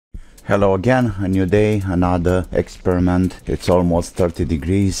Hello again, a new day, another experiment. It's almost 30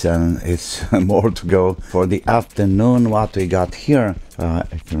 degrees and it's more to go for the afternoon. What we got here,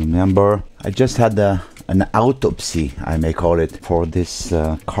 if you remember, I just had an autopsy, I may call it, for this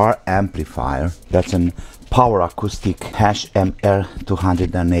car amplifier. That's an power acoustic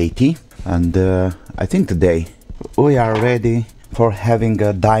HMR280, and I think today we are ready for having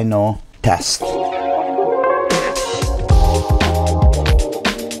a dyno test.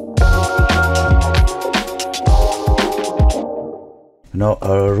 You know,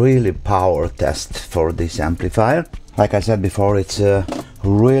 a really power test for this amplifier. Like I said before, it's a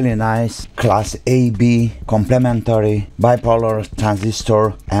really nice class AB complementary bipolar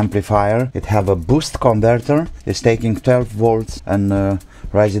transistor amplifier. It have a boost converter. It's taking 12 volts and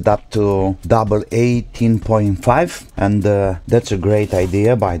raise it up to double 18.5, and that's a great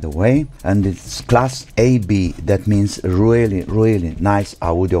idea, by the way. And it's class AB, that means really nice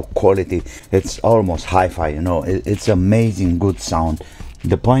audio quality. It's almost hi-fi, you know. It's amazing good sound.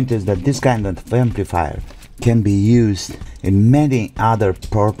 The point is that this kind of amplifier can be used in many other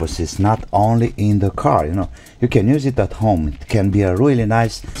purposes, not only in the car. You know, you can use it at home. It can be a really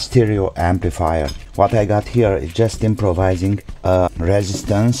nice stereo amplifier. What I got here is just improvising a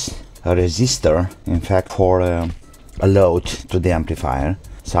resistor, in fact, for a load to the amplifier.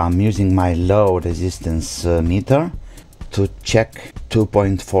 So I'm using my low resistance meter to check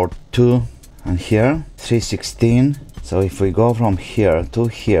 2.42, and here 316. So if we go from here to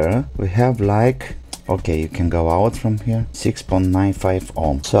here, we have like, okay, you can go out from here, 6.95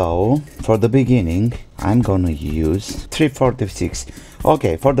 ohms. So for the beginning, I'm gonna use 346.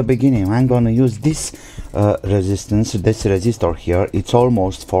 Okay, for the beginning, I'm gonna use this resistance, this resistor here. It's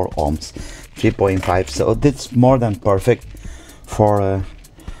almost 4 ohms, 3.5. So that's more than perfect for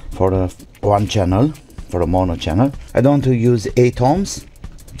one channel, for a mono channel. I don't want to use 8 ohms.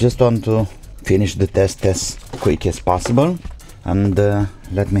 Just want to finish the test as quick as possible. And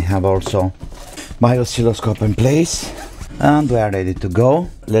let me have also my oscilloscope in place, and we are ready to go.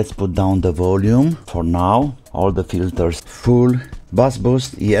 Let's put down the volume for now. All the filters full. Bass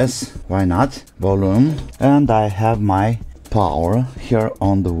boost, yes, why not? Volume. And I have my power here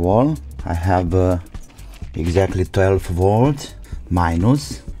on the wall. I have exactly 12 volts,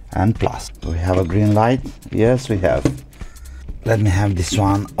 minus and plus. Do we have a green light? Yes, we have. Let me have this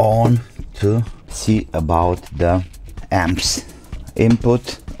one on to see about the amps.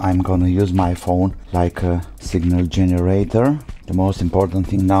 Input, I'm gonna use my phone like a signal generator. The most important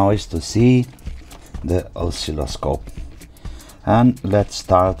thing now is to see the oscilloscope. And let's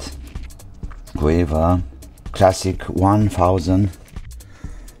start with a classic 1000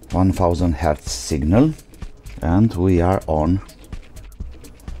 hertz signal, and we are on.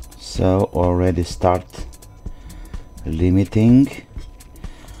 So already start limiting.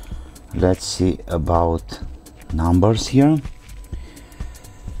 Let's see about numbers here.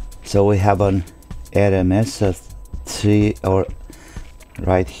 So we have an RMS of 3, or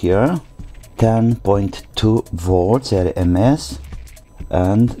right here, 10.2 volts RMS.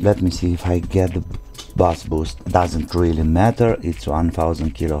 And let me see if I get the bass boost. Doesn't really matter, it's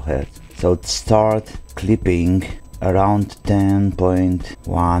 1000 kilohertz. So start clipping around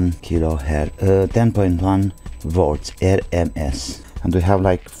 10.1 kilohertz, 10.1 volts RMS. And we have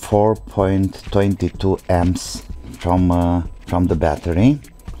like 4.22 amps from the battery.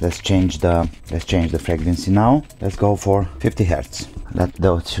 Let's change the frequency now. Let's go for 50 hertz. Let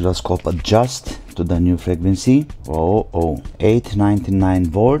the oscilloscope adjust to the new frequency. 899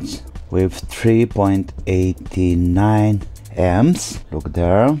 volts with 3.89 amps. Look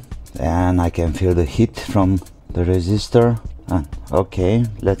there, and I can feel the heat from the resistor. Okay,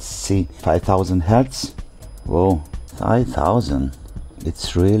 let's see 5000 hertz. Whoa, 5000.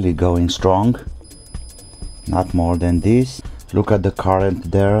 It's really going strong. Not more than this. Look at the current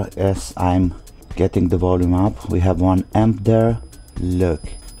there as I'm getting the volume up. We have 1 amp there. Look,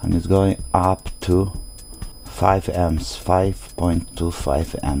 and it's going up to 5 amps,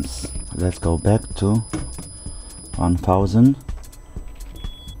 5.25 amps. Let's go back to 1000.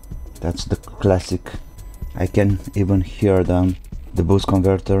 That's the classic. I can even hear the boost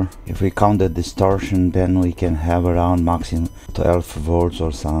converter. If we count the distortion, then we can have around maximum 12 volts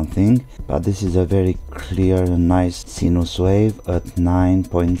or something. But this is a very clear and nice sinus wave at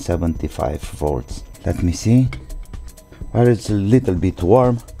 9.75 volts. Let me see. Well, it's a little bit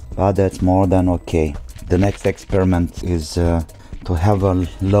warm, but that's more than okay. The next experiment is to have a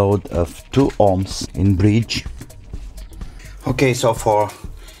load of 2 ohms in bridge. Okay, so for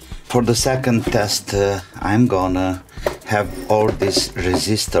the second test, I'm gonna have all these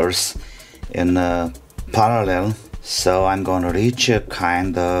resistors in parallel. So I'm gonna reach a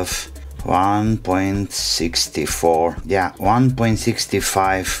kind of 1.64, yeah,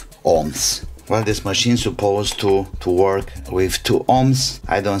 1.65 ohms. Well, this machine is supposed to work with 2 ohms.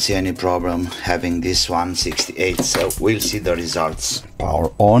 I don't see any problem having this 168, so we'll see the results.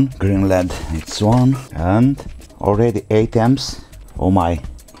 Power on, green LED, it's on, and already 8 amps. Oh my,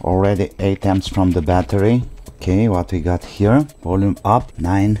 already 8 amps from the battery. Okay, what we got here? Volume up,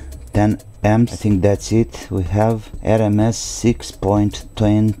 9, 10 amps. I think that's it. We have RMS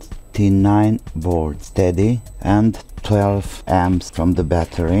 6.29 volts steady and 12 amps from the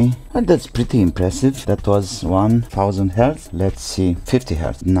battery, and that's pretty impressive. That was 1000 Hertz. Let's see, 50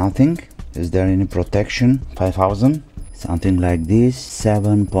 Hertz, nothing. Is there any protection? 5000, something like this.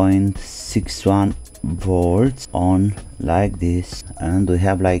 7.61 volts on like this, and we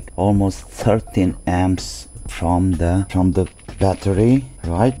have like almost 13 amps from the battery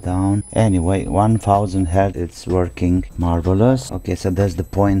right down. Anyway, 1000 Hertz, it's working marvelous. Okay, so that's the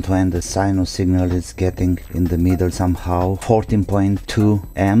point when the sinus signal is getting in the middle somehow. 14.2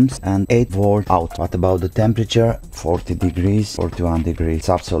 amps and 8 volt out. What about the temperature? 40 degrees, 41 degrees. It's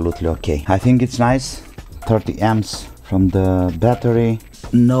absolutely okay. I think it's nice. 30 amps from the battery,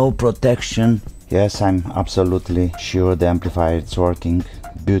 no protection. Yes, I'm absolutely sure the amplifier is working.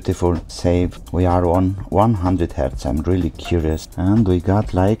 Beautiful, safe. We are on 100 Hertz. I'm really curious. And we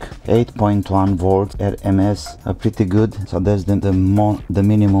got like 8.1 volts RMS, pretty good. So that's the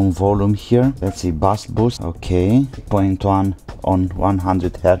minimum volume here. Let's see, bass boost. Okay, 0.1 on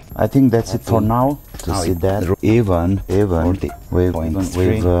 100 Hertz. I think that's it for now. To see that even 40, with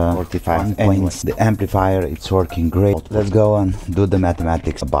 45 points, the amplifier, it's working great. Let's go and do the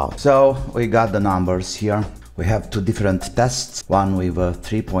mathematics about. So we got the numbers here. We have 2 different tests, one with a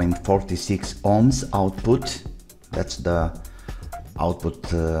 3.46 ohms output. That's the output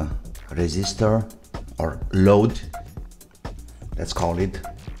resistor or load. Let's call it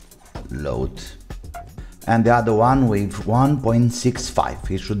load. And the other one with 1.65.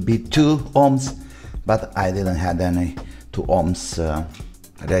 It should be 2 ohms, but I didn't have any 2 ohms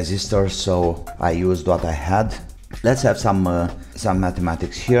resistor, so I used what I had. Let's have some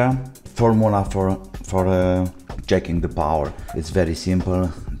mathematics here. Formula for checking the power. It's very simple.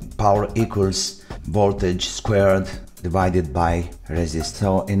 Power equals voltage squared divided by resistance.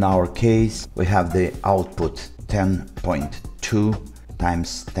 So in our case, we have the output 10.2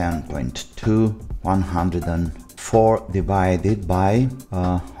 times 10.2, 104 divided by,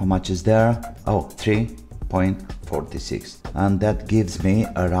 how much is there? Oh, 3.46. And that gives me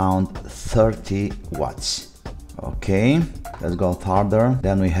around 30 watts. Okay, let's go further.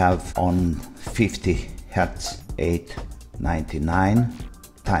 Then we have on 50 Hertz 899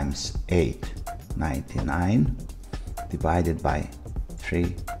 times 899 divided by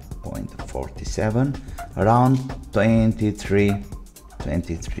 3.47, around 23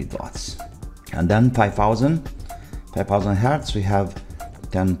 watts. And then 5000 Hertz, we have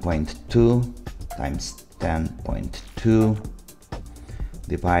 10.2 times 10.2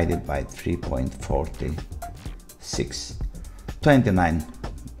 divided by 3.46, 29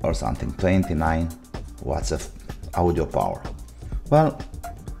 or something, 29 watts of audio power. Well,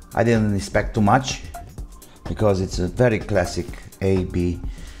 I didn't expect too much because it's a very classic AB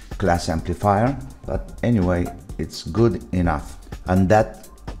class amplifier, but anyway, it's good enough. And that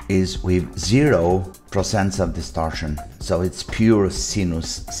is with 0% of distortion, so it's pure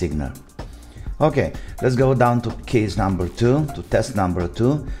sinus signal. Okay, let's go down to case number 2, to test number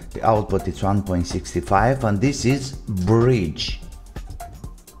 2. The output is 1.65 and this is bridge.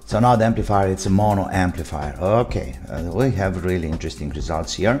 So now the amplifier, it's a mono amplifier. Okay, we have really interesting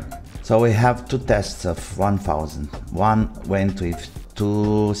results here. So we have 2 tests of 1000. One went with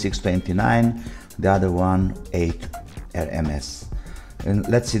 629, the other one 8 RMS. And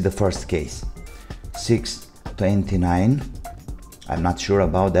let's see the first case. 629. I'm not sure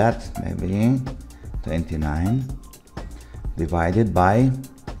about that. Maybe 29 divided by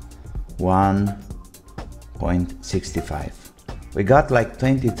 1.65. We got like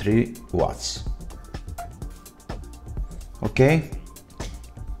 23 watts. Okay,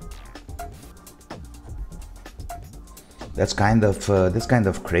 that's kind of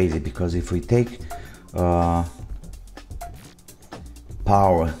crazy, because if we take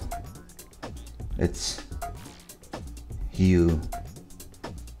power, it's U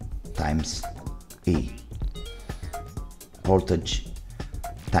times E, voltage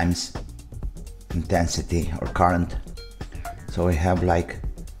times intensity or current. So we have like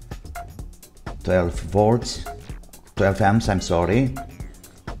 12 volts, 12 amps, I'm sorry,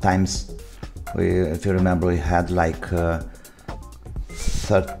 times, if you remember, we had like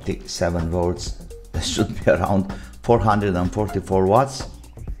 37 volts. That should be around 444 watts.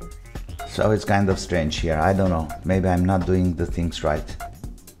 So it's kind of strange here, I don't know, maybe I'm not doing the things right.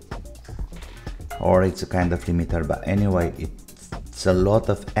 Or it's a kind of limiter, but anyway, it's a lot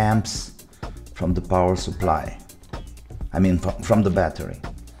of amps from the power supply. I mean from the battery.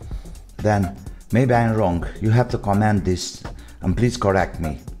 Then maybe I'm wrong, you have to comment this and please correct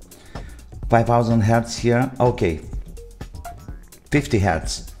me. 5000 Hertz here, okay. 50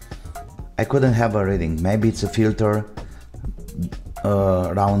 Hertz. I couldn't have a reading, maybe it's a filter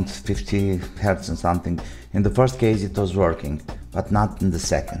around 50 Hertz and something. In the first case it was working, but not in the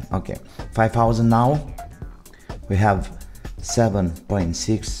second. Okay, 5000 now. We have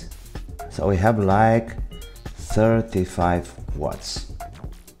 7.6, so we have like 35 watts.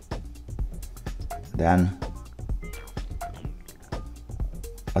 Then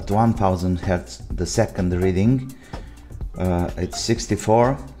at 1000 Hertz, the second reading, it's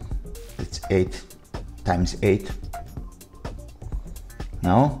 64, it's 8 times 8.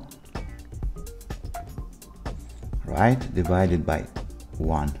 Now, right, divided by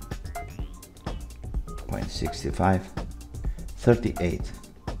 1.65, 38.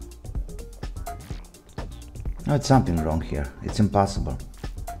 No, it's something wrong here, it's impossible.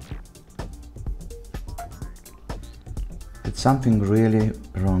 It's something really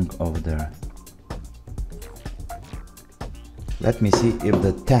wrong over there. Let me see if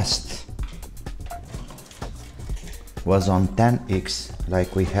the test was on 10x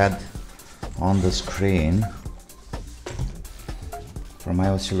like we had on the screen for my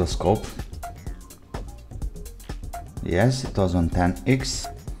oscilloscope. Yes, it was on 10x.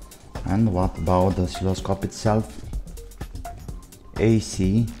 And what about the oscilloscope itself?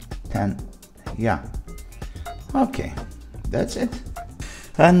 AC 10, yeah, okay, that's it.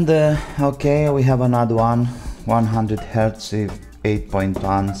 And okay, we have another one, 100 Hertz with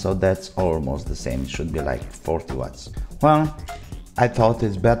 8.1, so that's almost the same, it should be like 40 watts. Well, I thought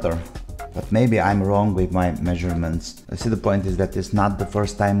it's better, but maybe I'm wrong with my measurements. I see the point is that it's not the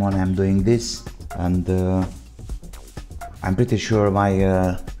first time when I'm doing this, and I'm pretty sure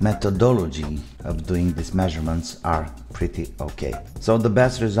my methodology of doing these measurements are pretty okay. So the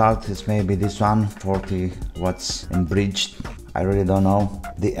best result is maybe this one, 40 watts in bridge. I really don't know.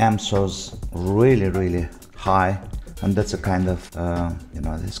 The amp was really high, and that's a kind of you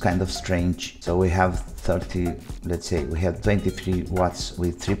know, it's kind of strange. So we have 30, let's say we have 23 watts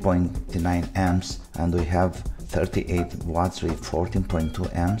with 3.9 amps, and we have 38 watts with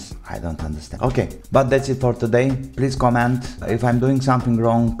 14.2 amps. I don't understand. Okay, but that's it for today. Please comment. If I'm doing something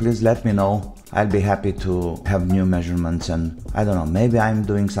wrong, please let me know. I'll be happy to have new measurements, and I don't know, maybe I'm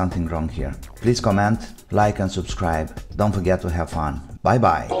doing something wrong here. Please comment, like and subscribe. Don't forget to have fun. Bye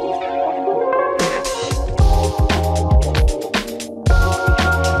bye.